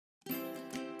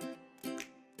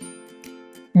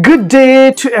Good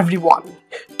day to everyone.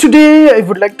 Today I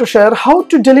would like to share how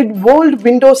to delete old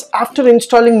Windows after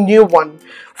installing new one.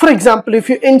 For example, if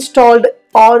you installed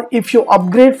or if you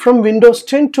upgrade from Windows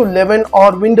 10 to 11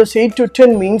 or Windows 8 to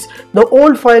 10 means the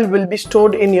old file will be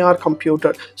stored in your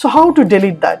computer. So how to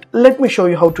delete that? Let me show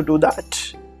you how to do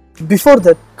that. Before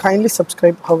that, kindly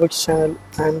subscribe HowXT channel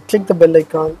and click the bell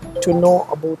icon to know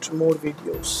about more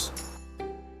videos.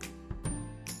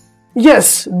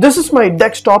 Yes, this is my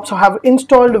desktop. So I have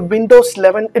installed Windows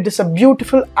 11. It is a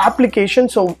beautiful application,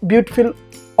 so beautiful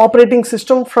operating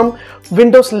system from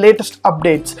Windows latest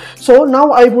updates. So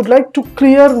now I would like to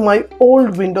clear my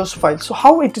old Windows file. So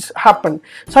how it is happened?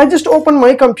 So I just open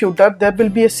my computer. There will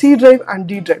be a C drive and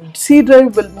D drive. C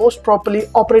drive will most properly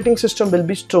operating system will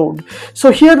be stored.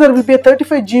 So here there will be a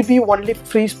 35 GB only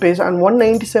free space and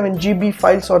 197 GB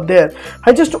files are there.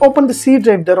 I just open the C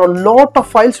drive. There are a lot of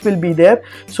files will be there.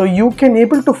 So you can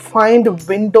able to find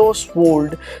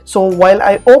Windows.old. So while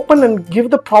I open and give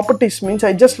the properties means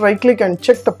I just right click and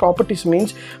check the properties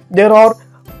means there are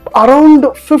around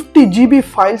 50 GB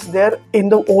files there in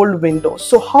the old Windows.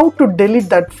 So how to delete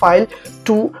that file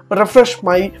to refresh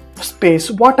my space,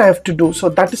 what I have to do? So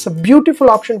that is a beautiful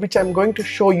option which I'm going to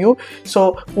show you.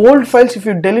 So old files if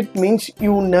you delete means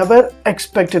you never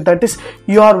expected, that is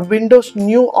your Windows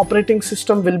new operating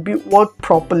system will be work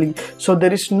properly, so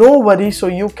there is no worry. So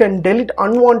you can delete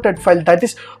unwanted file, that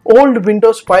is old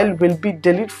Windows file will be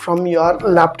deleted from your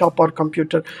laptop or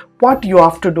computer. What you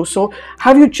have to do, so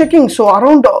have you checking? So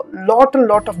around a lot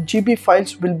of GB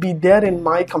files will be there in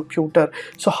my computer.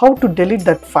 So how to delete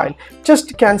that file?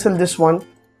 Just cancel this one.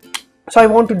 So I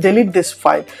want to delete this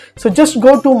file. So just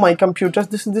go to my computer.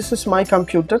 This is my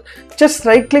computer. Just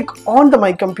right click on the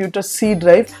my computer C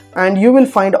drive and you will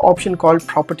find an option called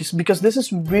properties. Because this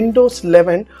is Windows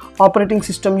 11 operating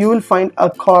system, you will find a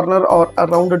corner or a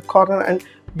rounded corner and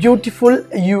beautiful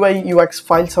UI UX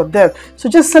files are there. So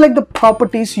just select the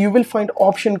properties. You will find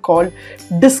option called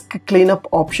disk cleanup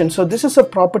option. So this is a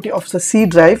property of the C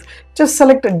drive. Just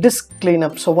select a disk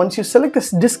cleanup. So once you select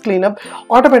this disk cleanup,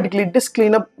 automatically disk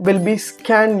cleanup will be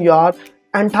scan your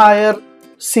entire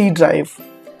C drive.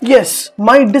 Yes,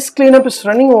 my disk cleanup is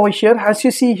running over here as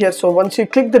you see here. So once you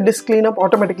click the disk cleanup,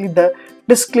 automatically the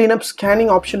disk cleanup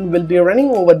scanning option will be running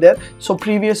over there. So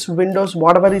previous Windows,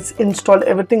 whatever is installed,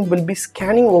 everything will be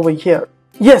scanning over here.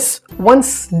 Yes,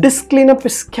 once disk cleanup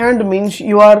is scanned means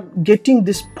you are getting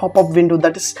this pop-up window,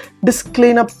 that is disk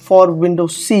cleanup for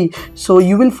Windows C. So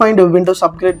you will find a Windows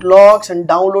upgrade logs and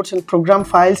downloads and program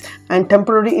files and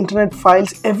temporary internet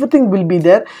files, everything will be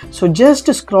there. So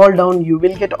just scroll down, you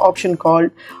will get option called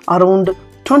around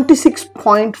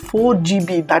 26.4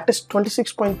 GB, that is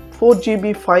 26.4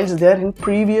 GB files there in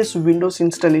previous Windows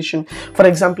installation. For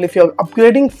example, if you are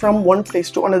upgrading from one place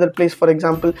to another place, for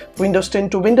example Windows 10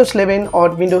 to Windows 11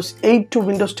 or Windows 8 to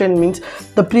Windows 10 means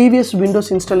the previous Windows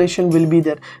installation will be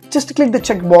there. Just click the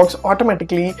checkbox,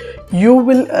 automatically you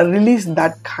will release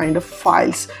that kind of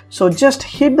files. So just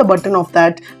hit the button of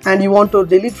that and you want to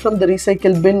delete from the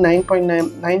recycle bin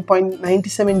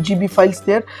 9.97 GB files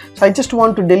there. So I just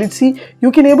want to delete. See,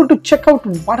 you can able to check out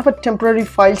whatever temporary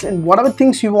files and whatever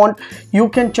things you want, you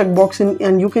can check box in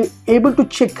and you can able to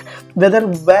check whether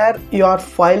where your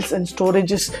files and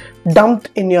storage is dumped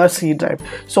in your C drive.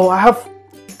 So I have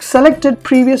selected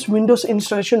previous Windows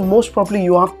installation, most probably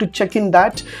you have to check in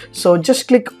that. So just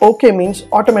click OK means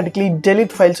automatically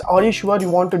delete files. Are you sure you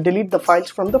want to delete the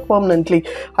files from the permanently?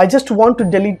 I just want to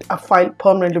delete a file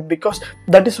permanently because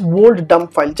that is old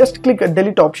dump file. Just click a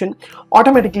delete option,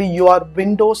 automatically your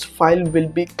Windows file will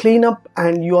be clean up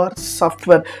and your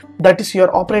software, that is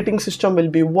your operating system, will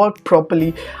be work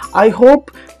properly. I hope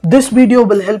this video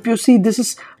will help you. See, this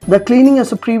is the cleaning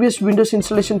as a previous Windows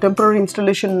installation, temporary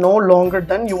installation no longer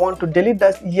done. You want to delete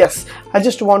that? Yes, I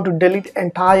just want to delete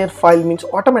entire file means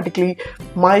automatically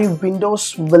my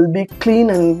Windows will be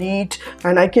clean and neat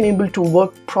and I can able to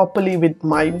work properly with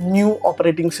my new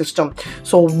operating system.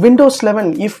 So Windows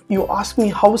 11, if you ask me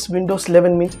how's Windows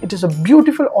 11 means, it is a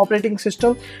beautiful operating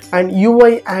system and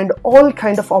UI and all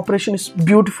kind of operation is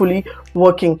beautifully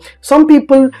working. Some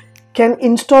people can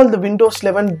install the Windows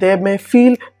 11, they may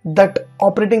feel that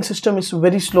operating system is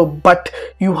very slow, but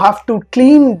you have to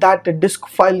clean that disk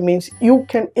file means you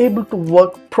can able to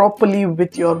work properly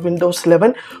with your Windows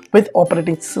 11 with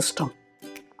operating system.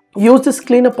 Use this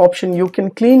cleanup option, you can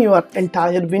clean your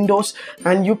entire Windows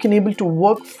and you can able to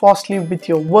work fastly with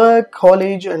your work,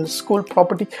 college and school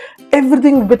property,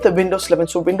 everything with the Windows 11.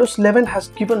 So Windows 11 has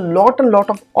given lot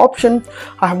of options.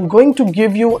 I am going to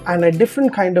give you a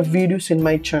different kind of videos in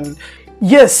my channel.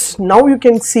 Yes, now you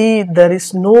can see there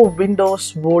is no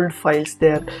Windows.old files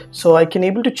there. So I can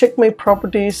able to check my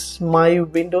properties, my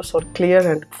windows are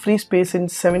clear and free space in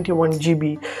 71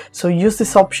 GB. So use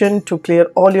this option to clear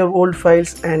all your old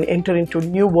files and enter into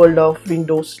new world of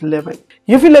Windows 11.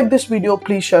 If you like this video,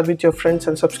 please share with your friends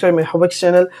and subscribe my HowXT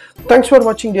channel. Thanks for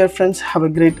watching dear friends. Have a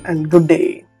great and good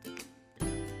day.